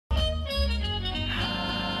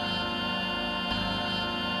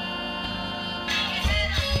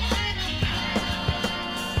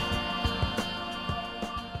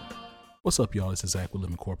What's up, y'all? This is Zach with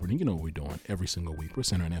Living Corporate, and you know what we're doing every single week. We're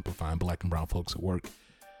centering and amplifying Black and brown folks at work.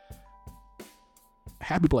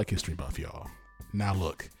 Happy Black History Month, y'all. Now,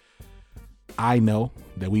 look, I know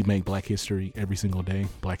that we make Black history every single day.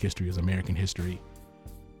 Black history is American history.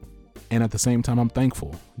 And at the same time, I'm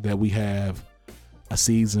thankful that we have a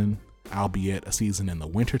season, albeit a season in the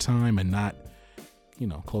wintertime and not,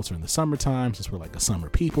 closer in the summertime, since we're like a summer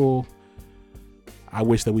people. I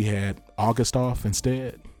wish that we had August off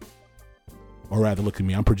instead. Or rather, look at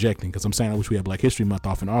me, I'm projecting because I'm saying I wish we had Black History Month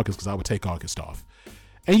off in August because I would take August off.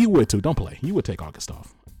 And you would too, don't play. You would take August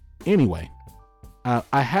off. Anyway,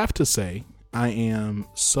 I have to say I am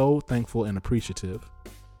so thankful and appreciative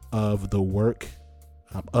of the work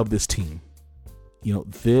of this team.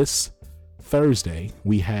 This Thursday,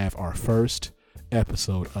 we have our first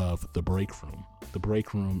episode of The Break Room. The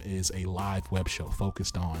Break Room is a live web show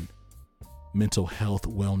focused on mental health,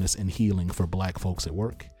 wellness, and healing for Black folks at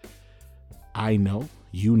work. I know,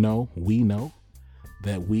 we know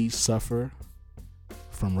that we suffer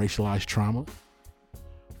from racialized trauma,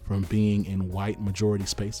 from being in white majority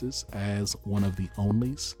spaces as one of the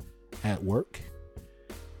onlys at work.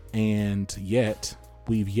 And yet,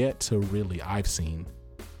 we've yet to really, I've seen,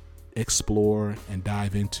 explore and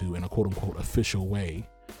dive into in a quote unquote official way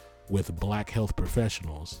with Black health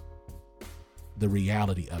professionals, the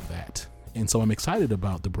reality of that. And so I'm excited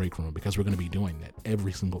about The Break Room because we're going to be doing that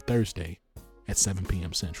every single Thursday at 7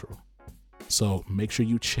 p.m. Central. So make sure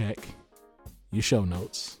you check your show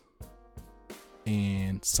notes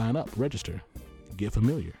and sign up, register, get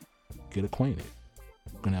familiar, get acquainted.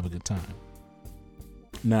 We're going to have a good time.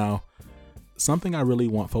 Now, something I really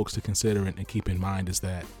want folks to consider and keep in mind is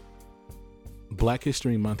that Black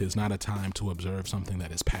History Month is not a time to observe something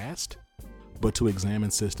that is past, but to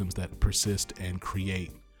examine systems that persist and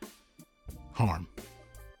create harm,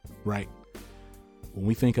 right? When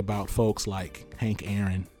we think about folks like Hank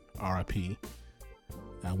Aaron, RIP,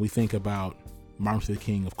 we think about Martin Luther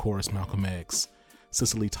King, of course, Malcolm X,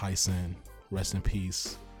 Cicely Tyson, rest in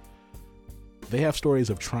peace. They have stories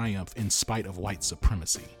of triumph in spite of white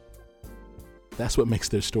supremacy. That's what makes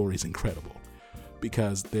their stories incredible,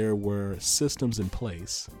 because there were systems in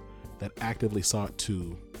place that actively sought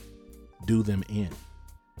to do them in,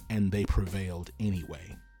 and they prevailed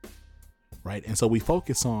anyway. Right. And so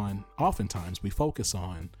oftentimes we focus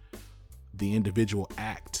on the individual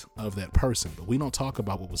act of that person, but we don't talk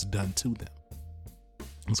about what was done to them.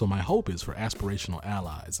 And so my hope is for aspirational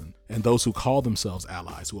allies and those who call themselves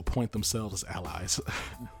allies, who appoint themselves as allies,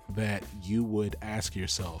 that you would ask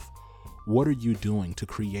yourself, what are you doing to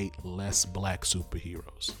create less Black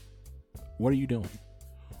superheroes? What are you doing?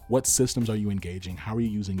 What systems are you engaging? How are you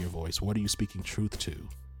using your voice? What are you speaking truth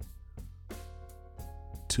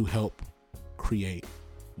to help create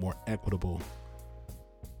more equitable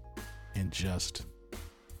and just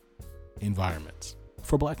environments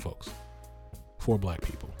for Black folks, for Black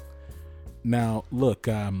people? Now, look,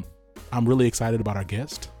 I'm really excited about our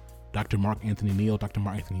guest, Dr. Mark Anthony Neal. Dr.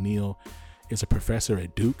 Mark Anthony Neal is a professor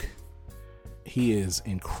at Duke. He is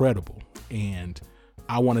incredible, and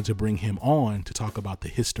I wanted to bring him on to talk about the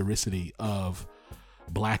historicity of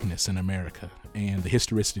Blackness in America and the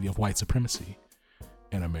historicity of white supremacy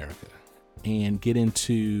in America, and get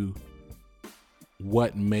into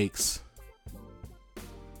what makes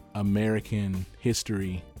American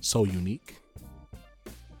history so unique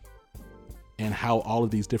and how all of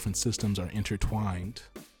these different systems are intertwined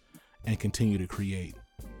and continue to create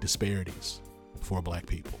disparities for Black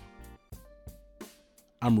people.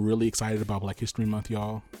 I'm really excited about Black History Month,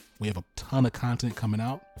 y'all. We have a ton of content coming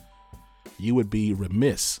out. You would be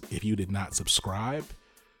remiss if you did not subscribe,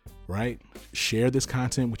 right? Share this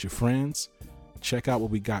content with your friends. Check out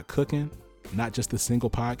what we got cooking. Not just the single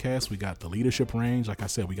podcast. We got the leadership range. Like I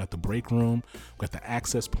said, we got the break room. We got the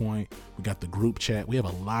access point. We got the group chat. We have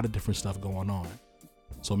a lot of different stuff going on.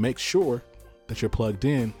 So make sure that you're plugged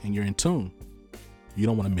in and you're in tune. You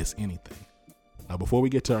don't want to miss anything. Now, before we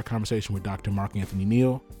get to our conversation with Dr. Mark Anthony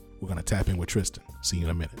Neal, we're going to tap in with Tristan. See you in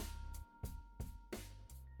a minute.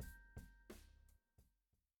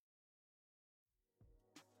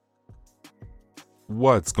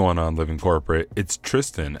 What's going on, Living Corporate? It's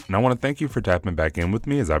Tristan, and I want to thank you for tapping back in with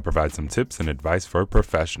me as I provide some tips and advice for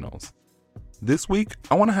professionals. This week,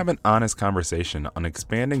 I want to have an honest conversation on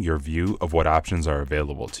expanding your view of what options are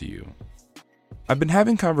available to you. I've been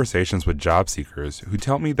having conversations with job seekers who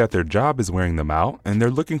tell me that their job is wearing them out and they're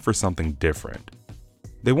looking for something different.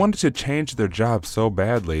 They wanted to change their job so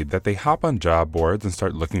badly that they hop on job boards and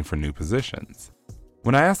start looking for new positions.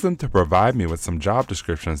 When I ask them to provide me with some job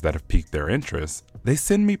descriptions that have piqued their interest, they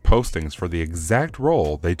send me postings for the exact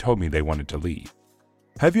role they told me they wanted to lead.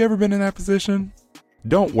 Have you ever been in that position?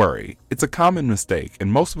 Don't worry, it's a common mistake,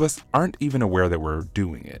 and most of us aren't even aware that we're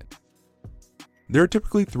doing it. There are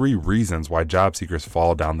typically 3 reasons why job seekers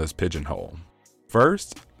fall down this pigeonhole.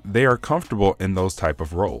 First, they are comfortable in those type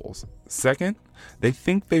of roles. Second, they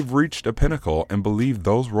think they've reached a pinnacle and believe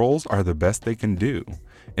those roles are the best they can do.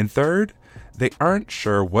 And third, they aren't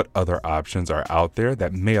sure what other options are out there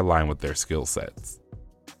that may align with their skill sets.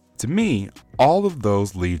 To me, all of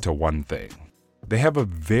those lead to one thing. They have a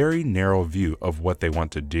very narrow view of what they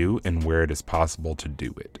want to do and where it is possible to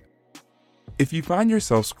do it. If you find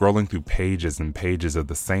yourself scrolling through pages and pages of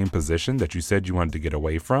the same position that you said you wanted to get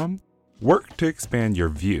away from, work to expand your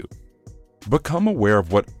view. Become aware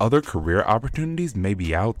of what other career opportunities may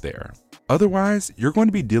be out there. Otherwise, you're going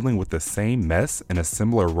to be dealing with the same mess in a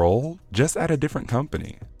similar role, just at a different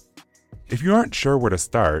company. If you aren't sure where to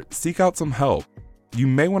start, seek out some help. You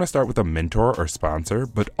may want to start with a mentor or sponsor,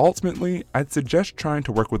 but ultimately, I'd suggest trying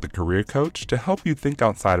to work with a career coach to help you think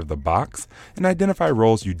outside of the box and identify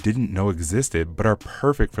roles you didn't know existed but are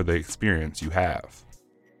perfect for the experience you have.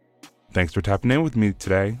 Thanks for tapping in with me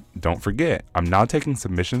today. Don't forget, I'm now taking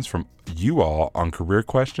submissions from you all on career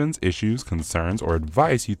questions, issues, concerns, or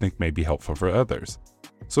advice you think may be helpful for others.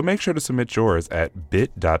 So make sure to submit yours at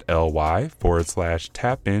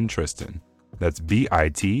bit.ly/tapintristan. That's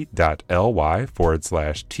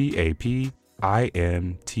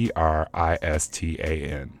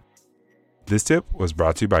bit.ly/TAPINTRISTAN. This tip was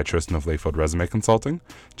brought to you by Tristan of Layfield Resume Consulting.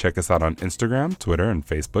 Check us out on Instagram, Twitter, and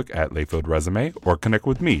Facebook at Layfield Resume, or connect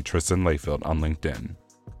with me, Tristan Layfield, on LinkedIn.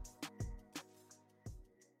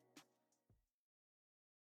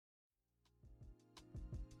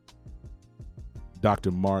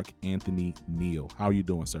 Dr. Mark Anthony Neal, how are you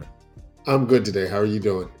doing, sir? I'm good today. How are you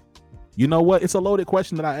doing? You know what? It's a loaded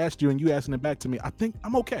question that I asked you, and you asking it back to me. I think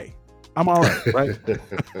I'm okay. I'm all right, right?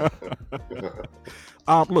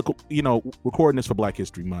 Look, recording this for Black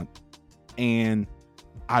History Month, and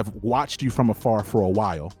I've watched you from afar for a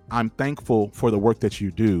while. I'm thankful for the work that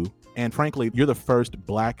you do. And frankly, you're the first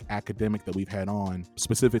Black academic that we've had on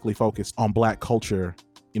specifically focused on Black culture,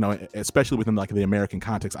 especially within like the American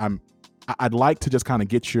context. I'd like to just kind of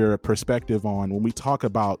get your perspective on when we talk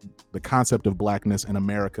about the concept of Blackness in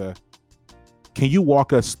America. Can you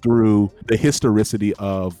walk us through the historicity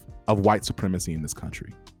of white supremacy in this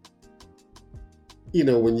country?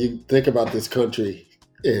 When you think about this country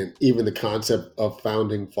and even the concept of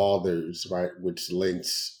founding fathers, right, which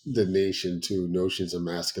links the nation to notions of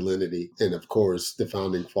masculinity. And of course, the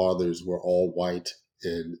founding fathers were all white,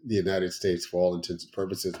 and the United States, for all intents and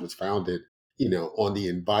purposes, was founded, on the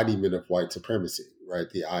embodiment of white supremacy, right?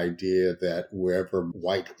 The idea that wherever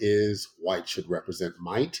white is, white should represent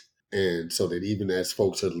might. And so that even as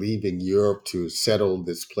folks are leaving Europe to settle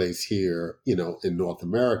this place here, in North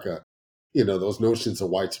America, those notions of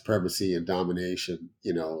white supremacy and domination,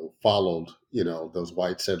 followed, those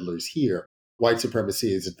white settlers here. White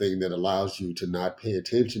supremacy is a thing that allows you to not pay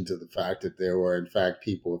attention to the fact that there were, in fact,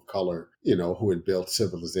 people of color, who had built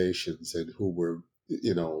civilizations and who were,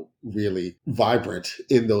 really vibrant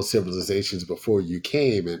in those civilizations before you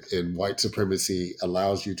came. And white supremacy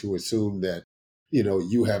allows you to assume that,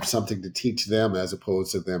 you have something to teach them as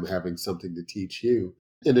opposed to them having something to teach you.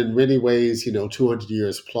 And in many ways, 200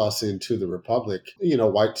 years plus into the Republic,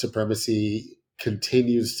 white supremacy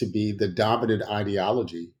continues to be the dominant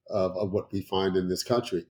ideology of what we find in this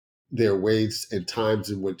country. There are ways and times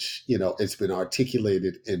in which, it's been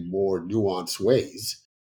articulated in more nuanced ways.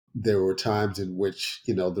 There were times in which,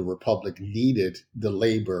 the Republic needed the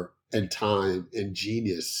labor and time and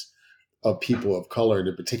genius of people of color, and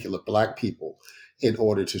in particular Black people, in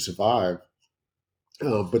order to survive.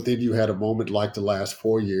 But then you had a moment like the last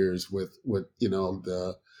 4 years with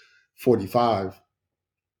the 45,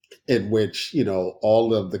 in which,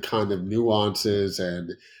 all of the kind of nuances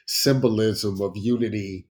and symbolism of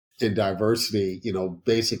unity and diversity,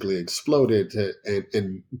 basically exploded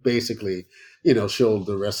and basically, showed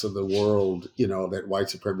the rest of the world, that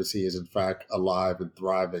white supremacy is in fact alive and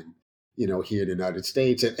thriving, here in the United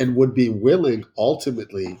States, and would be willing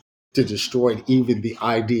ultimately to destroy even the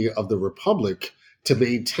idea of the Republic to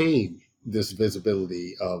maintain this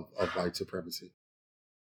visibility of white supremacy.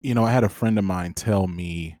 I had a friend of mine tell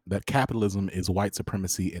me that capitalism is white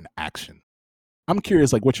supremacy in action. I'm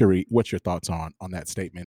curious, like, what's your thoughts on that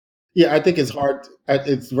statement? Yeah, I think it's hard.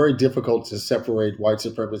 It's very difficult to separate white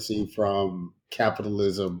supremacy from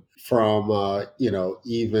capitalism, from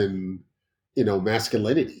even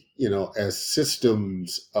masculinity, as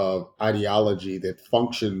systems of ideology that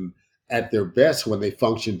function at their best when they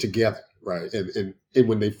function together, right? And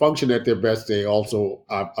when they function at their best, they also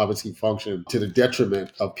obviously function to the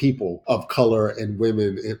detriment of people of color and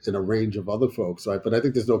women and a range of other folks, right? But I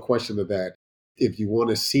think there's no question of that. If you want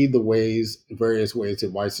to see the various ways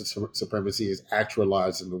that white supremacy is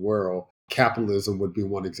actualized in the world, capitalism would be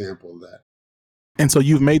one example of that. And so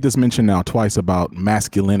you've made this mention now twice about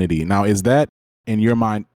masculinity. Now, is that in your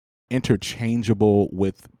mind interchangeable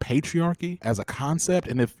with patriarchy as a concept?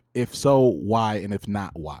 And if so, why? And if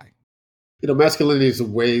not, why? Masculinity is a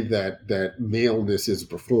way that maleness is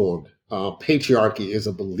performed. Patriarchy is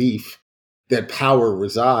a belief that power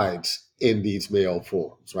resides in these male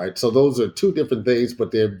forms, right? So those are two different things,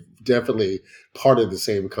 but they're definitely part of the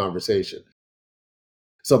same conversation.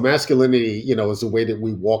 So masculinity, is the way that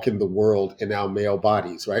we walk in the world in our male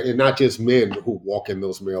bodies, right? And not just men who walk in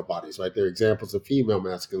those male bodies, right? They're examples of female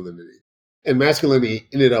masculinity. And masculinity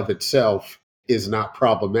in and of itself is not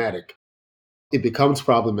problematic. It becomes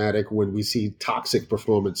problematic when we see toxic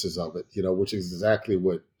performances of it, which is exactly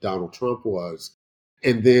what Donald Trump was.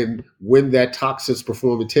 And then when that toxic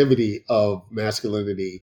performativity of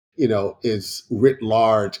masculinity is writ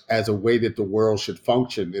large as a way that the world should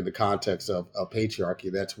function in the context of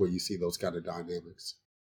patriarchy, that's where you see those kind of dynamics.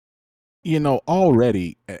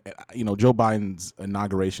 Already, Joe Biden's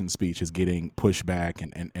inauguration speech is getting pushback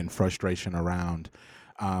and frustration around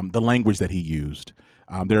the language that he used.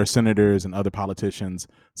 There are senators and other politicians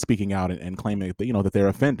speaking out and claiming that, that they're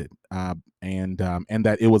offended, and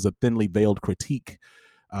that it was a thinly veiled critique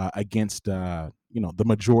against the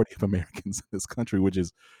majority of Americans in this country, which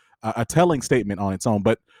is a telling statement on its own.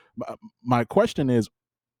 But my question is,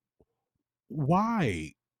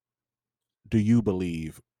 why do you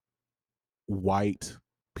believe white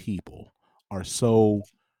people are so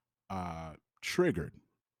triggered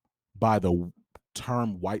by the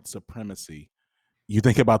term white supremacy? You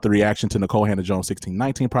think about the reaction to Nicole Hannah-Jones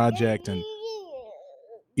 1619 Project, and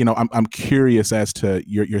I'm curious as to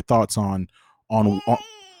your thoughts on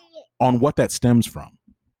what that stems from.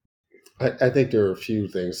 I think there are a few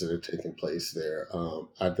things that are taking place there.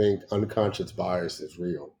 I think unconscious bias is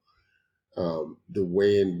real. The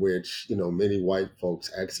way in which many white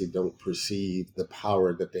folks actually don't perceive the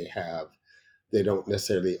power that they have. They don't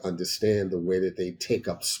necessarily understand the way that they take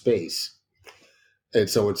up space. And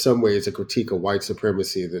so in some ways, a critique of white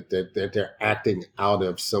supremacy that they're acting out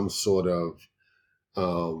of some sort of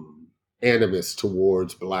animus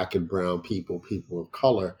towards Black and brown people of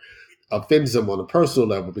color, offends them on a personal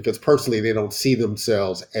level, because personally they don't see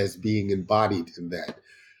themselves as being embodied in that.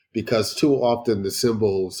 Because too often the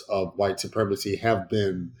symbols of white supremacy have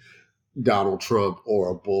been Donald Trump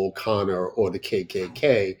or Bull Connor or the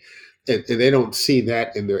KKK. And they don't see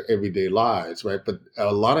that in their everyday lives, right? But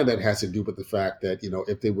a lot of that has to do with the fact that,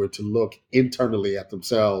 if they were to look internally at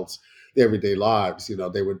themselves, their everyday lives,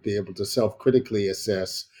 they would be able to self-critically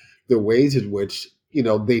assess the ways in which,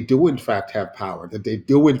 they do in fact have power, that they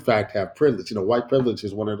do in fact have privilege. White privilege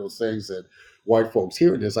is one of those things that white folks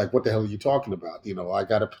hear, and it's like, what the hell are you talking about? I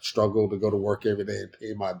got to struggle to go to work every day and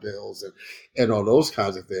pay my bills and all those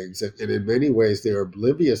kinds of things. And in many ways, they're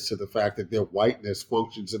oblivious to the fact that their whiteness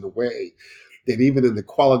functions in a way that even in the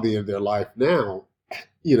quality of their life now,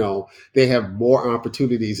 they have more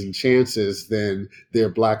opportunities and chances than their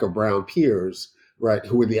Black or brown peers, right,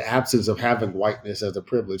 who in the absence of having whiteness as a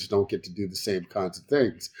privilege don't get to do the same kinds of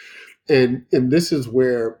things. And this is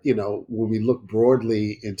where, when we look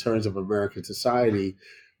broadly in terms of American society,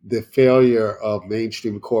 the failure of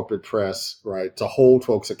mainstream corporate press, right, to hold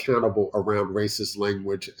folks accountable around racist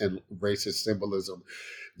language and racist symbolism.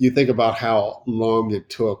 You think about how long it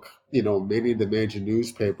took, many of the major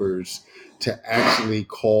newspapers to actually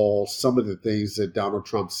call some of the things that Donald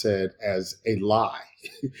Trump said as a lie.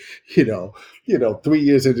 3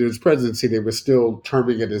 years into his presidency, they were still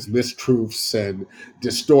terming it as mistruths and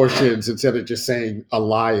distortions instead of just saying a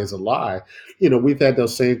lie is a lie. We've had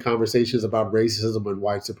those same conversations about racism and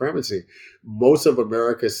white supremacy. Most of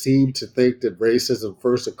America seemed to think that racism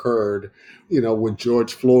first occurred, when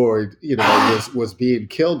George Floyd, was being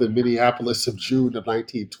killed in Minneapolis of June of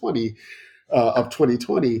 2020,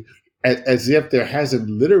 as if there hasn't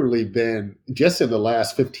literally been, just in the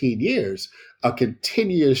last 15 years, a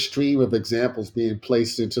continuous stream of examples being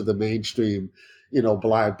placed into the mainstream,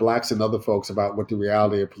 Blacks and other folks about what the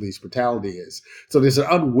reality of police brutality is. So there's an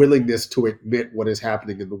unwillingness to admit what is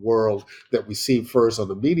happening in the world that we see first on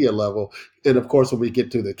the media level. And of course, when we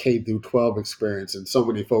get to the K through 12 experience, and so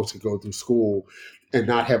many folks can go through school and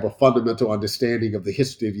not have a fundamental understanding of the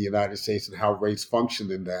history of the United States and how race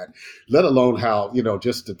functioned in that, let alone how,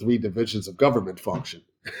 just the three divisions of government function.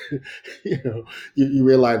 You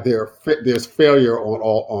realize there's failure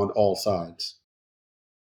on all sides.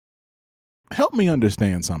 Help me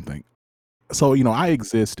understand something. So, I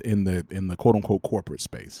exist in the quote unquote corporate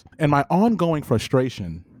space. And my ongoing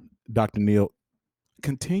frustration, Dr. Neal,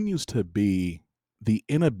 continues to be the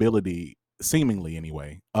inability, seemingly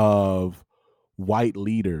anyway, of white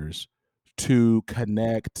leaders to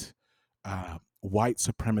connect white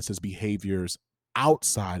supremacist behaviors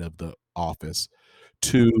outside of the office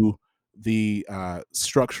to the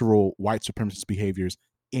structural white supremacist behaviors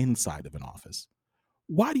inside of an office.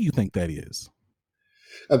 Why do you think that is?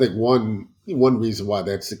 I think one reason why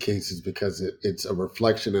that's the case is because it's a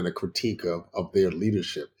reflection and a critique of their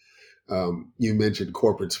leadership. You mentioned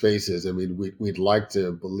corporate spaces. I mean, we'd like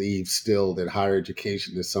to believe still that higher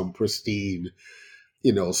education is some pristine,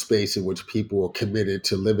 space in which people are committed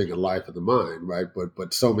to living a life of the mind, right?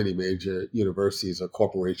 But so many major universities are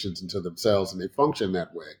corporations unto themselves, and they function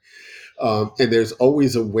that way. And there's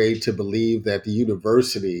always a way to believe that the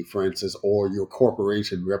university, for instance, or your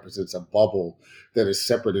corporation represents a bubble that is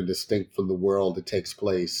separate and distinct from the world that takes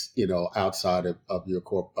place, outside of your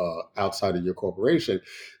outside of your corporation.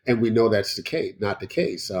 And we know that's the case, not the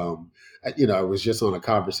case. I was just on a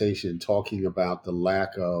conversation talking about the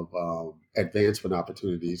lack of advancement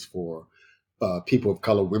opportunities for people of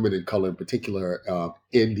color, women in color in particular,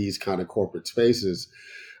 in these kind of corporate spaces.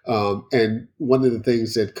 And one of the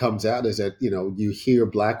things that comes out is that, you hear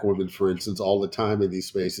Black women, for instance, all the time in these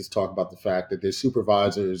spaces talk about the fact that their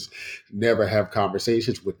supervisors never have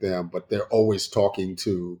conversations with them, but they're always talking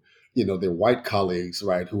to, their white colleagues,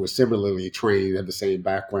 right, who are similarly trained, have the same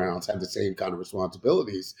backgrounds, have the same kind of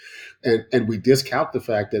responsibilities. And we discount the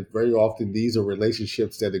fact that very often these are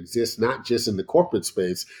relationships that exist not just in the corporate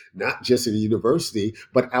space, not just in the university,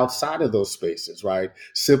 but outside of those spaces, right?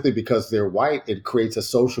 Simply because they're white, it creates a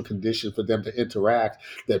social condition for them to interact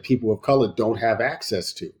that people of color don't have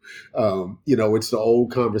access to. It's the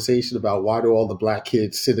old conversation about why do all the Black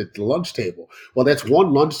kids sit at the lunch table? Well, that's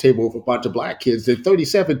one lunch table with a bunch of Black kids. There are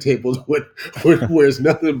 37 tables where there's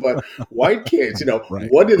nothing but white kids. Right,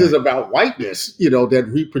 What it is right. about whiteness, that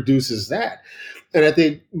reproduces that. And I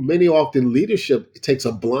think many often leadership takes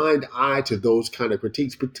a blind eye to those kind of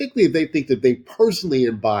critiques, particularly if they think that they personally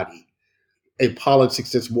embody a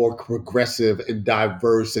politics that's more progressive and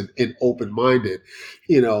diverse and open-minded,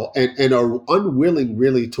 and are unwilling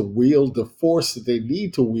really to wield the force that they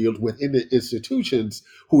need to wield within the institutions,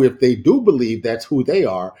 who, if they do believe that's who they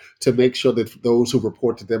are, to make sure that those who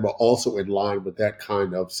report to them are also in line with that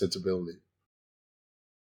kind of sensibility.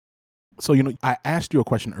 So, I asked you a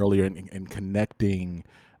question earlier in connecting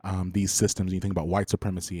these systems. You think about white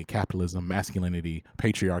supremacy and capitalism, masculinity,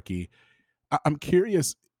 patriarchy. I'm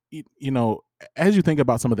curious, as you think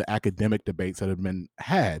about some of the academic debates that have been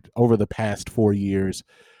had over the past 4 years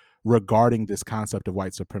regarding this concept of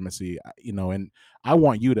white supremacy, and I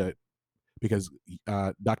want you to, because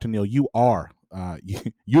Dr. Neal, you are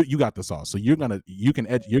you got the sauce, so you're gonna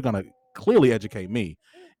clearly educate me.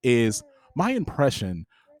 Is my impression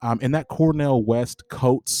in that Cornell West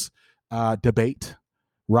Coates debate,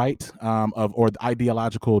 right? Of or the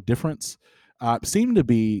ideological difference seemed to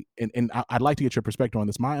be, and I'd like to get your perspective on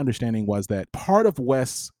this. My understanding was that part of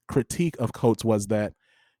West's critique of Coates was that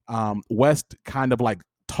West kind of like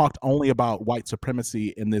talked only about white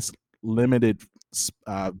supremacy in this limited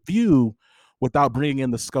view without bringing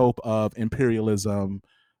in the scope of imperialism,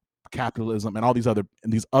 capitalism, and all these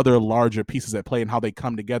other larger pieces at play and how they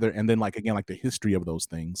come together, and then like again like the history of those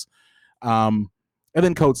things. Um, and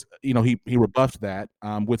then Coates, he rebuffed that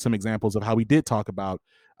with some examples of how we did talk about,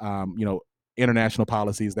 international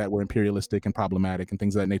policies that were imperialistic and problematic and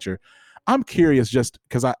things of that nature. I'm curious, just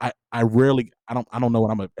because I rarely I don't know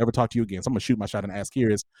when I'm gonna ever talk to you again, so I'm gonna shoot my shot and ask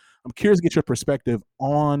here is I'm curious to get your perspective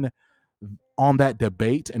on that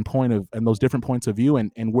debate and those different points of view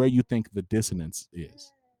and where you think the dissonance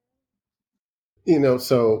is.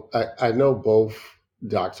 So I know both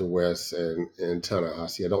Dr. West and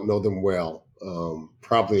Ta-Nehisi. I don't know them well.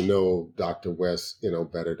 Probably know Dr. West,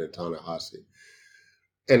 better than Ta-Nehisi.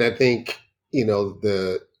 And I think,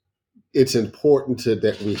 the it's important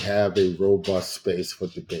that we have a robust space for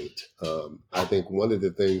debate. I think one of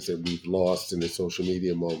the things that we've lost in the social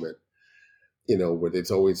media moment, where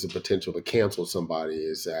there's always the potential to cancel somebody,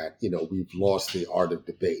 is that, we've lost the art of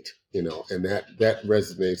debate, and that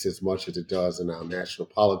resonates as much as it does in our national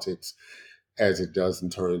politics as it does in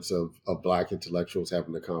terms of Black intellectuals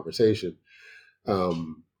having a conversation.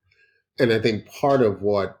 Um, and I think part of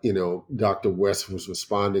what, Dr. West was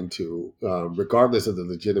responding to, regardless of the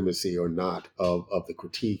legitimacy or not of the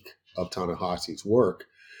critique of Ta-Nehisi's work,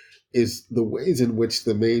 is the ways in which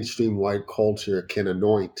the mainstream white culture can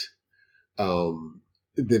anoint the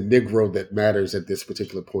Negro that matters at this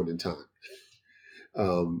particular point in time.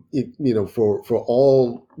 For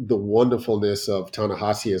all the wonderfulness of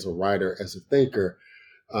Ta-Nehisi as a writer, as a thinker,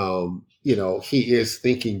 he is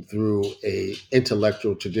thinking through a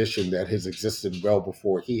intellectual tradition that has existed well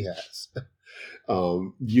before he has.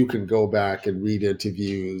 You can go back and read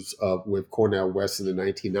interviews with Cornel West in the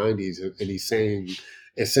 1990s, and he's saying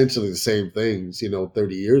essentially the same things,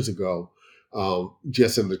 30 years ago,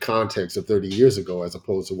 just in the context of 30 years ago, as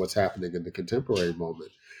opposed to what's happening in the contemporary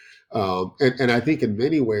moment. And I think in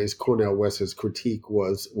many ways, Cornel West's critique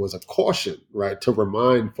was a caution, right? To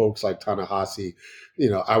remind folks like Ta-Nehisi,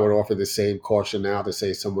 I would offer the same caution now to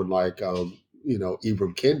say someone like, Ibram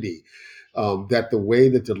Kendi, that the way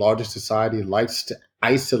that the larger society likes to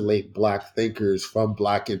isolate Black thinkers from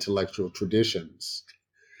Black intellectual traditions,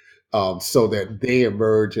 so that they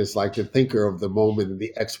emerge as like the thinker of the moment and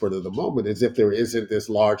the expert of the moment, as if there isn't this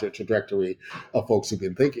larger trajectory of folks who've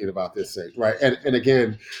been thinking about this thing, right? And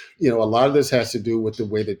again, a lot of this has to do with the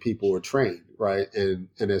way that people are trained, right? And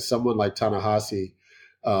as someone like Ta-Nehisi,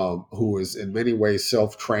 who is in many ways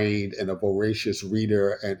self-trained and a voracious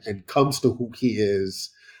reader, and comes to who he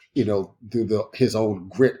is, through his own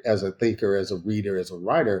grit as a thinker, as a reader, as a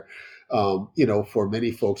writer. For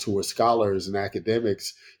many folks who are scholars and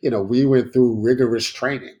academics, we went through rigorous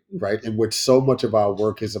training, right, in which so much of our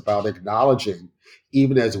work is about acknowledging,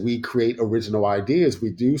 even as we create original ideas, we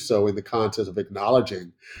do so in the context of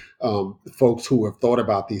acknowledging folks who have thought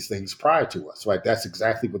about these things prior to us, right? That's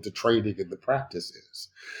exactly what the training and the practice is.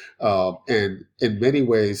 And in many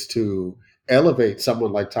ways, to elevate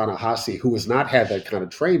someone like Ta-Nehisi, who has not had that kind of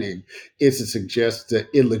training, is to suggest the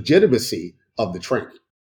illegitimacy of the training.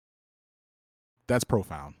 That's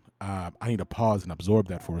profound. I need to pause and absorb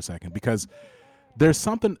that for a second, because there's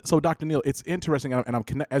something. So, Dr. Neal, it's interesting, and I'm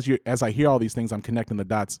as I hear all these things, I'm connecting the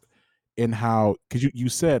dots in how, because you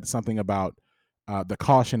said something about the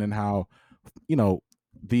caution and how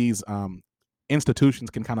these institutions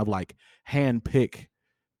can kind of like handpick.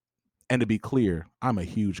 And to be clear, I'm a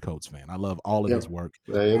huge Coates fan. I love all of his work.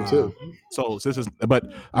 I am too. So this is, but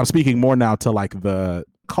I'm speaking more now to like the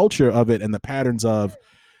culture of it and the patterns of,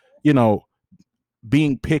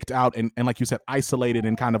 being picked out and like you said, isolated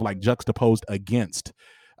and kind of like juxtaposed against.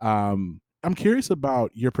 I'm curious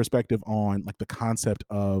about your perspective on like the concept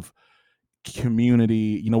of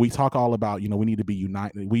community. We talk all about, we need to be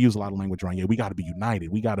united. We use a lot of language around, we got to be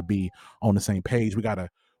united. We got to be on the same page.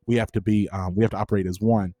 We have to operate as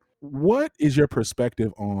one. What is your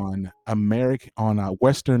perspective on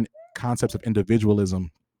Western concepts of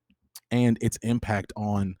individualism and its impact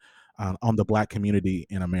on the Black community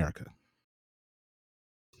in America?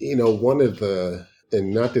 One of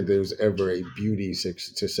and not that there's ever a beauty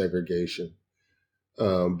to segregation,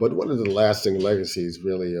 but one of the lasting legacies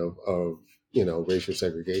really of racial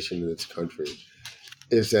segregation in this country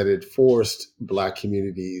is that it forced Black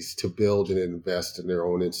communities to build and invest in their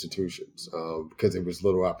own institutions, because there was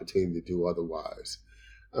little opportunity to do otherwise.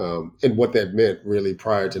 And what that meant really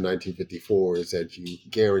prior to 1954 is that you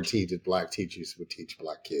guaranteed that Black teachers would teach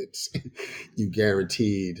Black kids. You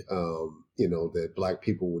guaranteed, that Black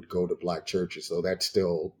people would go to Black churches. So that's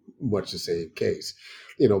still much the same case.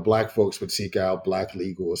 Black folks would seek out Black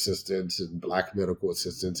legal assistance and Black medical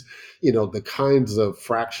assistance. The kinds of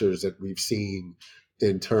fractures that we've seen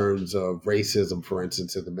in terms of racism, for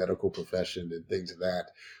instance, in the medical profession and things of that,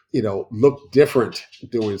 look different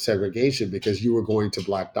during segregation because you were going to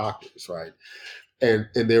Black doctors, right? And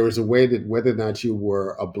there was a way that whether or not you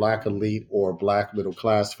were a Black elite or a Black middle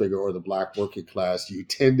class figure or the Black working class, you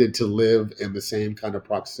tended to live in the same kind of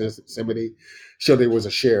proximity. So there was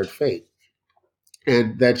a shared fate.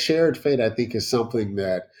 And that shared fate, I think, is something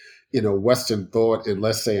that, Western thought and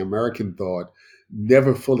let's say American thought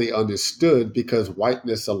never fully understood, because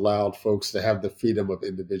whiteness allowed folks to have the freedom of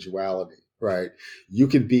individuality, right? You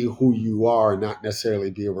can be who you are and not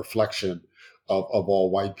necessarily be a reflection of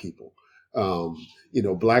all white people.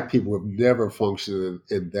 Black people have never functioned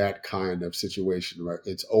in that kind of situation, right?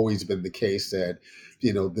 It's always been the case that,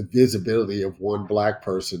 the visibility of one Black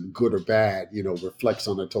person, good or bad, reflects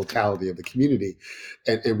on the totality of the community.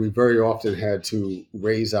 And we very often had to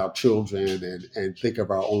raise our children and think of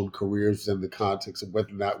our own careers in the context of whether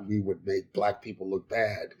or not we would make Black people look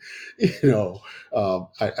bad.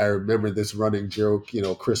 I remember this running joke,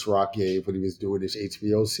 Chris Rock gave when he was doing his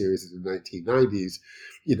HBO series in the 1990s,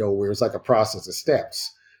 where it's like a process of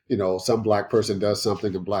steps. Some Black person does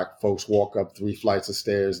something and Black folks walk up 3 flights of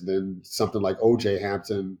stairs, and then something like O.J.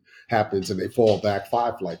 Hampton happens and they fall back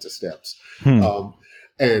 5 flights of steps.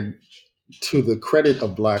 And to the credit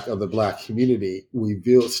of the Black community, we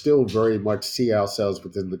still very much see ourselves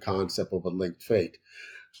within the concept of a linked fate.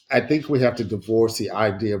 I think we have to divorce the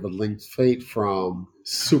idea of a linked fate from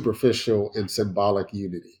superficial and symbolic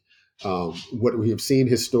unity. What we have seen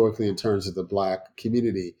historically in terms of the Black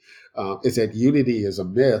community is that unity is a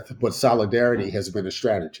myth, but solidarity has been a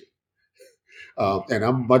strategy. And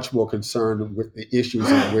I'm much more concerned with the issues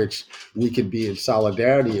in which we can be in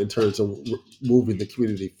solidarity in terms of moving the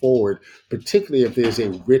community forward, particularly if there's a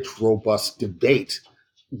rich, robust debate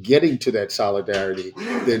getting to that solidarity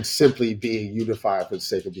than simply being unified for the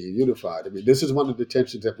sake of being unified. I mean, this is one of the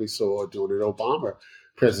tensions that we saw during the Obama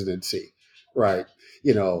presidency, right?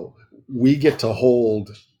 You know, we get to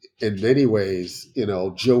hold, in many ways,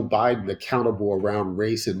 Joe Biden accountable around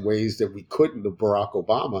race in ways that we couldn't of Barack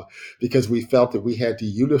Obama because we felt that we had to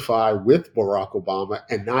unify with Barack Obama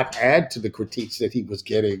and not add to the critiques that he was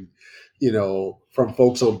getting, from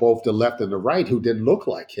folks on both the left and the right who didn't look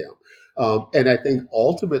like him. And I think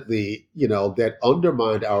ultimately, that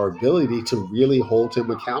undermined our ability to really hold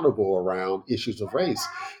him accountable around issues of race.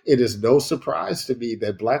 It is no surprise to me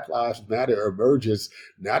that Black Lives Matter emerges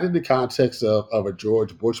not in the context of a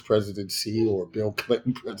George Bush presidency or Bill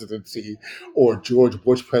Clinton presidency or George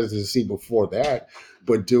Bush presidency before that,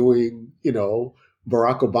 but doing,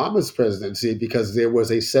 Barack Obama's presidency, because there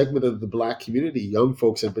was a segment of the Black community, young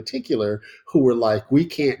folks in particular, who were like, we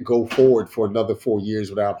can't go forward for another 4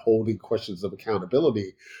 years without holding questions of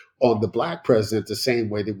accountability on the Black president the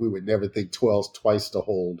same way that we would never think twice to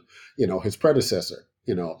hold, his predecessor,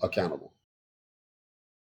 accountable.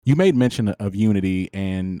 You made mention of unity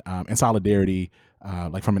and solidarity,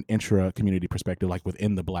 like from an intra community perspective, like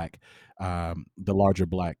within the larger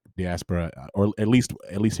Black diaspora, or at least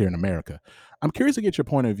here in America. I'm curious to get your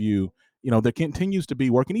point of view. There continues to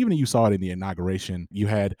be work, and even you saw it in the inauguration. You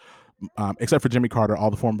had, except for Jimmy Carter,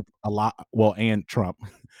 all the former and Trump.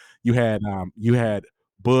 You had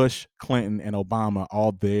Bush, Clinton, and Obama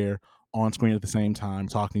all there on screen at the same time,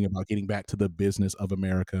 talking about getting back to the business of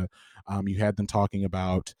America. You had them talking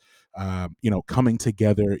about, coming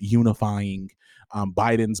together, unifying.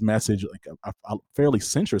 Biden's message, like a fairly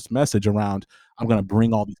centrist message around, I'm going to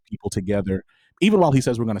bring all these people together, even while he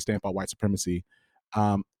says we're going to stamp out white supremacy.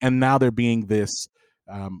 And now there being this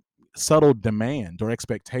subtle demand or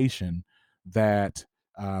expectation that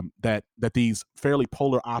that these fairly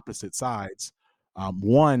polar opposite sides,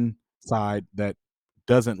 one side that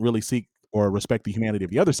doesn't really seek or respect the humanity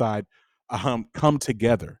of the other side, come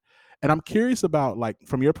together. And I'm curious about, like,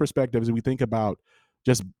 from your perspective, as we think about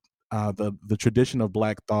just the tradition of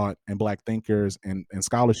Black thought and Black thinkers and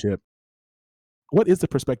scholarship, what is the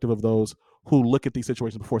perspective of those who look at these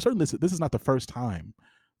situations before? Certainly, this is not the first time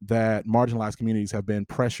that marginalized communities have been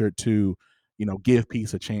pressured to, give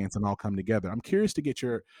peace a chance and all come together. I'm curious to get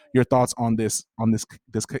your thoughts on this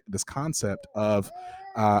concept of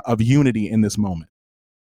unity in this moment.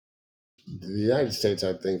 The United States,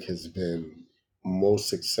 I think, has been most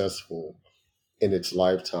successful in its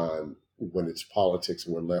lifetime when its politics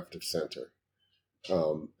were left of center.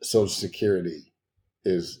 Social Security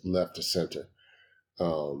is left of center.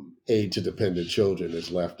 Aid to dependent children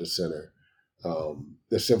is left of center.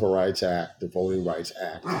 The Civil Rights Act, the Voting Rights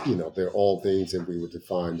Act, they're all things that we would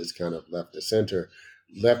define as kind of left of center.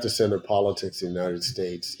 Left of center politics in the United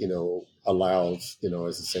States, allows,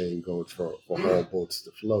 as the saying goes, for all boats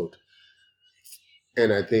to float.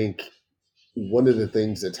 And I think one of the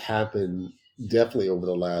things that's happened definitely over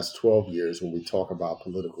the last 12 years when we talk about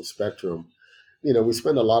political spectrum, we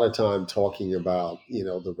spend a lot of time talking about,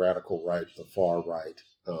 the radical right, the far right.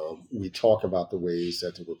 We talk about the ways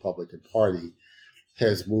that the Republican Party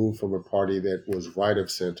has moved from a party that was right of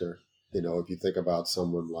center. If you think about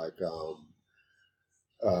someone like,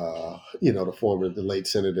 the late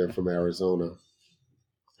senator from Arizona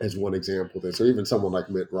as one example of this, or even someone like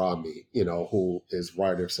Mitt Romney, who is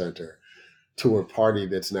right of center, to a party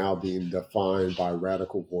that's now being defined by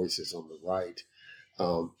radical voices on the right.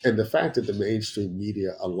 And the fact that the mainstream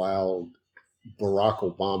media allowed Barack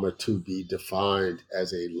Obama to be defined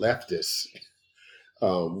as a leftist,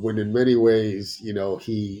 when in many ways,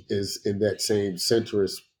 he is in that same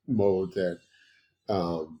centrist mode that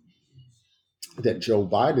Joe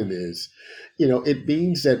Biden is, it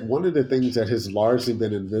means that one of the things that has largely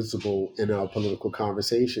been invisible in our political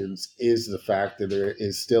conversations is the fact that there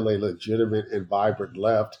is still a legitimate and vibrant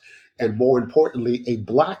left, and more importantly, a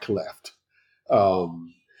Black left.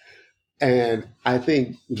 And I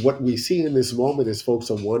think what we see in this moment is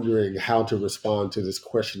folks are wondering how to respond to this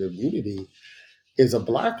question of unity is a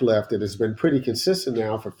Black left that has been pretty consistent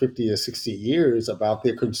now for 50 or 60 years about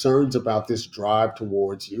their concerns about this drive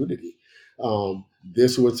towards unity.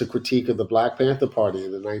 This was a critique of the Black Panther Party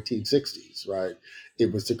in the 1960s, right?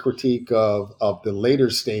 It was a critique of the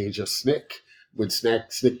later stage of SNCC, when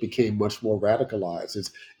SNCC became much more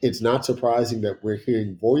radicalized. It's not surprising that we're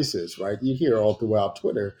hearing voices, right? You hear all throughout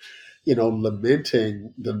Twitter,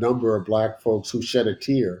 lamenting the number of Black folks who shed a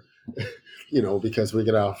tear, because we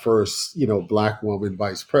get our first, Black woman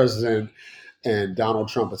vice president, and Donald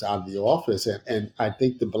Trump is out of the office. And I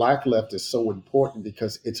think the Black left is so important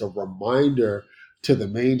because it's a reminder to the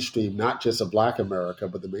mainstream, not just of Black America,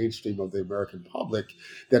 but the mainstream of the American public,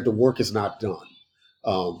 that the work is not done.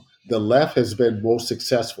 The left has been most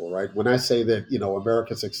successful, right? When I say that,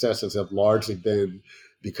 America's successes have largely been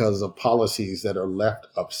because of policies that are left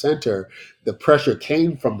of center, the pressure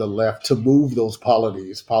came from the left to move those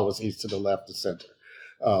policies to the left of center.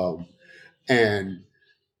 And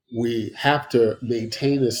we have to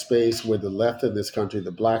maintain a space where the left in this country,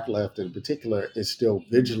 the Black left in particular, is still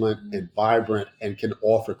vigilant and vibrant and can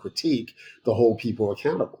offer critique to hold people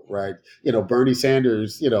accountable, right? Bernie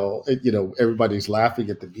Sanders, everybody's laughing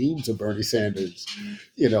at the memes of Bernie Sanders,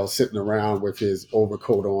 sitting around with his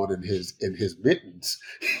overcoat on and his mittens,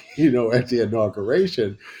 at the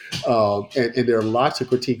inauguration. And there are lots of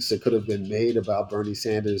critiques that could have been made about Bernie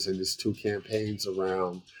Sanders and his two campaigns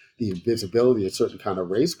around the invisibility of certain kind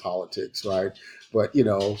of race politics, right? But,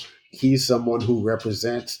 he's someone who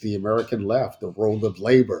represents the American left, the role of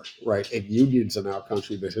labor, right, and unions in our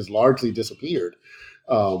country that has largely disappeared,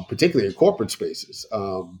 particularly in corporate spaces.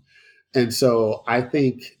 And so I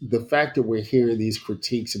think the fact that we're hearing these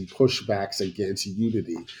critiques and pushbacks against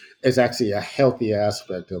unity is actually a healthy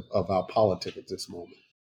aspect of our politics at this moment.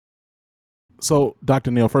 So,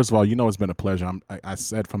 Dr. Neal, first of all, it's been a pleasure. I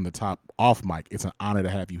said from the top off mic, it's an honor to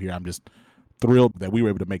have you here. I'm just thrilled that we were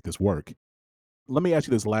able to make this work. Let me ask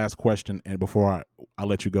you this last question, and before I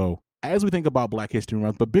let you go. As we think about Black History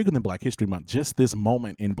Month, but bigger than Black History Month, just this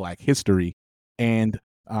moment in Black history and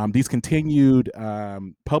these continued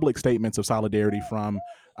public statements of solidarity from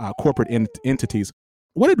corporate entities,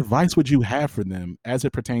 what advice would you have for them as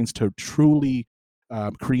it pertains to truly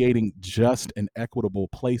creating just and equitable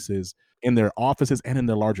places in their offices and in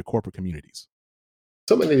their larger corporate communities?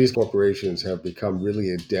 So many of these corporations have become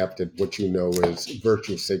really adept at what is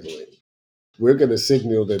virtue signaling. We're going to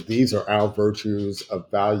signal that these are our virtues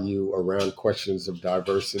of value around questions of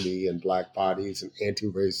diversity and Black bodies and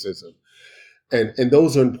anti-racism. And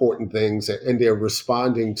those are important things, and they're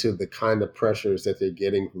responding to the kind of pressures that they're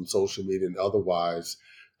getting from social media and otherwise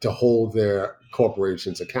to hold their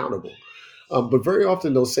corporations accountable. But very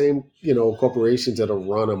often those same, corporations that will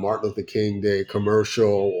run a Martin Luther King Day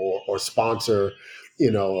commercial or sponsor,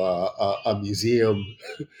 a museum,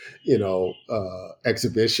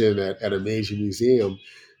 exhibition at a major museum,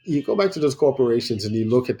 you go back to those corporations and you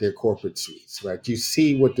look at their corporate suites, right? You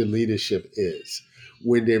see what the leadership is.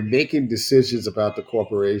 When they're making decisions about the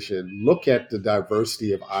corporation, look at the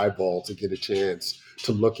diversity of eyeballs to get a chance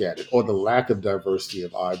to look at it, or the lack of diversity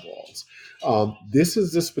of eyeballs. This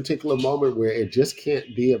is this particular moment where it just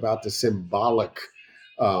can't be about the symbolic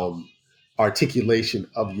articulation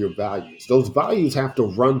of your values. Those values have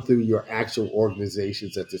to run through your actual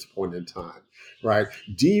organizations at this point in time, right?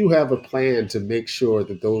 Do you have a plan to make sure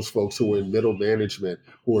that those folks who are in middle management,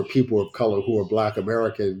 who are people of color, who are Black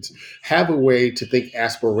Americans, have a way to think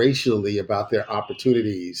aspirationally about their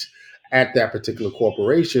opportunities at that particular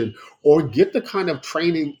corporation, or get the kind of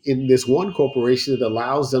training in this one corporation that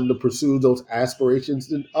allows them to pursue those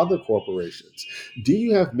aspirations in other corporations? Do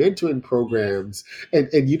you have mentoring programs?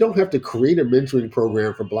 And you don't have to create a mentoring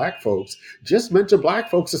program for Black folks. Just mentor Black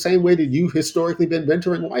folks the same way that you've historically been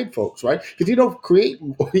mentoring white folks, right? Because you don't create,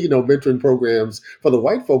 mentoring programs for the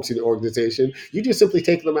white folks in the organization. You just simply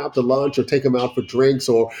take them out to lunch or take them out for drinks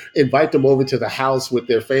or invite them over to the house with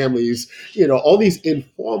their families. All these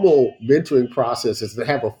informal mentoring processes that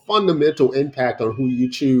have a fundamental impact on who you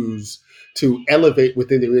choose to elevate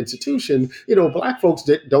within their institution. Black folks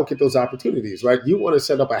don't get those opportunities, right? You want to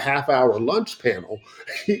set up a half-hour lunch panel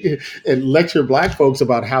and lecture Black folks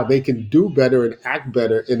about how they can do better and act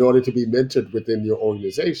better in order to be mentored within your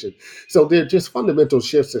organization. So there are just fundamental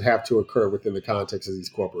shifts that have to occur within the context of these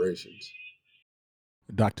corporations.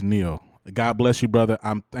 Dr. Neal, God bless you, brother.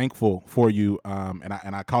 I'm thankful for you,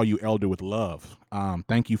 and I call you elder with love.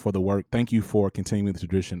 Thank you for the work. Thank you for continuing the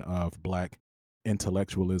tradition of Black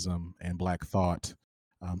intellectualism and Black thought.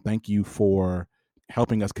 Thank you for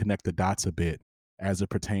helping us connect the dots a bit as it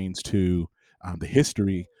pertains to the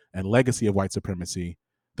history and legacy of white supremacy,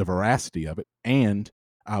 the veracity of it, and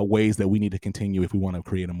ways that we need to continue if we want to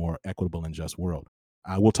create a more equitable and just world.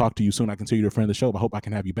 We'll talk to you soon. I consider you a friend of the show, but I hope I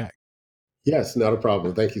can have you back. Yes, not a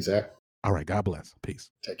problem. Thank you, Zach. All right. God bless.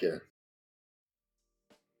 Peace. Take care.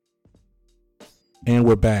 And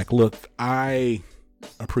we're back. Look, I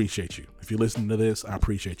appreciate you. If you're listening to this, I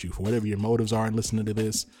appreciate you. For whatever your motives are in listening to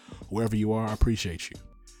this, wherever you are, I appreciate you.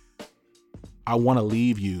 I want to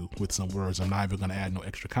leave you with some words. I'm not even going to add no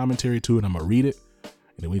extra commentary to it. I'm going to read it, and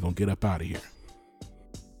then we're going to get up out of here.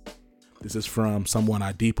 This is from someone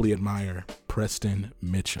I deeply admire, Preston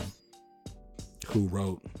Mitchum, who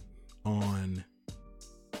wrote on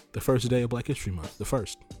the first day of Black History Month, the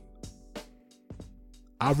first.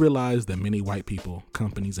 I've realized that many white people,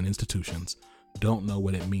 companies, and institutions don't know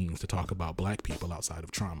what it means to talk about Black people outside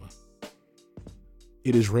of trauma.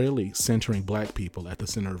 It is rarely centering Black people at the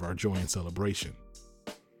center of our joy and celebration.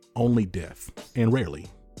 Only death, and rarely,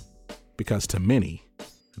 because to many,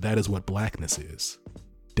 that is what Blackness is,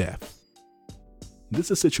 death. This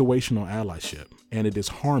is situational allyship, and it is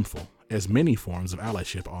harmful, as many forms of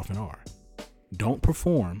allyship often are. Don't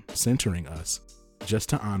perform centering us just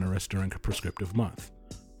to honor us during a prescriptive month.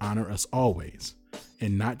 Honor us always,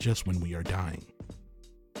 and not just when we are dying.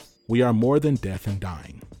 We are more than death and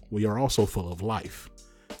dying. We are also full of life,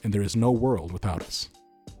 and there is no world without us.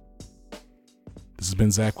 This has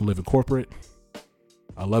been Zach with Living Corporate.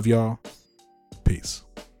 I love y'all. Peace.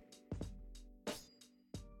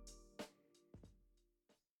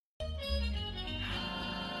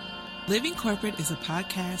 Living Corporate is a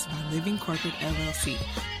podcast by Living Corporate LLC.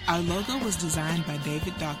 Our logo was designed by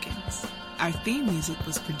David Dawkins. Our theme music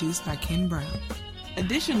was produced by Ken Brown.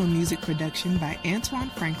 Additional music production by Antoine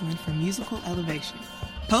Franklin for Musical Elevation.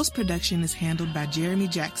 Post-production is handled by Jeremy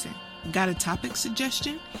Jackson. Got a topic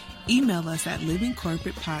suggestion? Email us at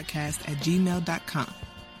livingcorporatepodcast@gmail.com.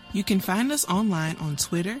 You can find us online on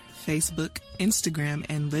Twitter, Facebook, Instagram,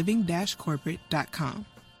 and living-corporate.com.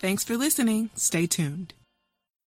 Thanks for listening. Stay tuned.